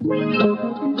Tell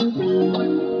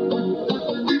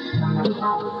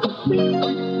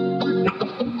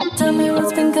me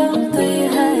what's been going through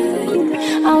your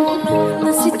head. I won't know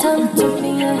unless you tell it to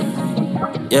me,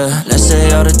 yeah, let's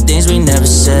say all the things we never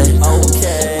said.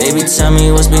 Baby, tell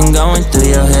me what's been going through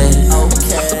your head.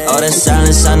 All that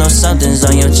silence, I know something's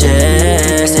on your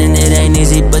chest. And it ain't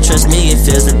easy, but trust me, it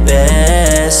feels the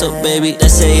best. So baby,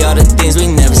 let's say all the things we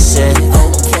never said.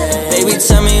 Baby,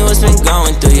 tell me what's been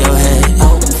going through your head.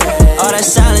 All that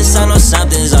silence, I know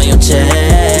something's on your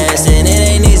chest. And it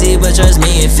ain't easy, but trust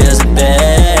me, it feels the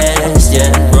best.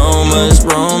 Yeah, rumors,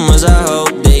 I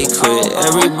hope they quit.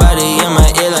 Everybody in my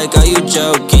ear like, are you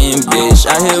joking, bitch?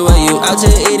 I hear where you out to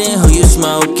eat and who you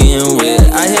smoking with.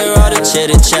 I hear all the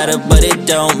chitter chatter, but it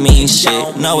don't mean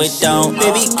shit. No, it don't.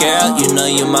 Baby girl, you know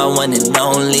you my one and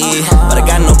only. But I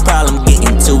got no problem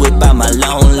getting to it by my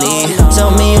lonely. Tell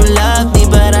me you love me,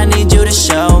 but I need you to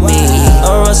show me.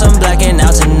 Or else I'm blacking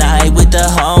out tonight with the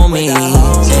homies.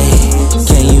 Hey,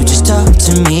 can you just talk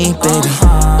to me, baby?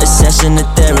 A session of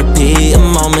therapy, a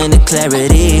moment of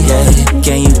clarity. Yeah.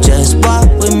 Can you just walk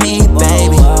with me,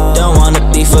 baby? Don't wanna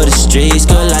be for the streets,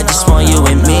 girl, I just want you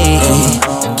and me. Hey.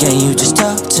 Can you just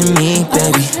talk to me,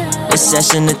 baby? A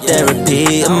session of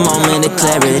therapy, a moment of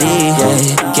clarity.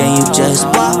 Yeah. Can you just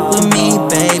walk with me,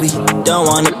 baby? Don't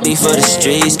wanna be for the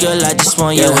streets, girl, I just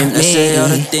want you and me. Let's say all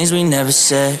the things we never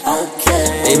said.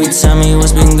 Baby, tell me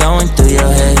what's been going through your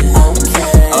head.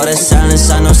 All that silence,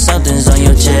 I know something's on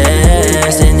your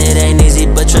chest. And it ain't easy,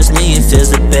 but trust me, it feels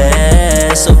the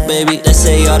best. So baby, let's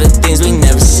say all the things we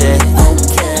never said.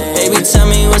 Baby, tell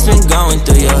me what's been going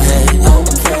through your head.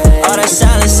 All that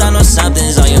silence, I know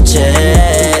something's on your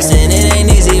chest. And it ain't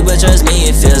easy, but trust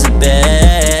me, it feels the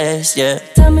best, yeah.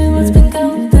 Tell me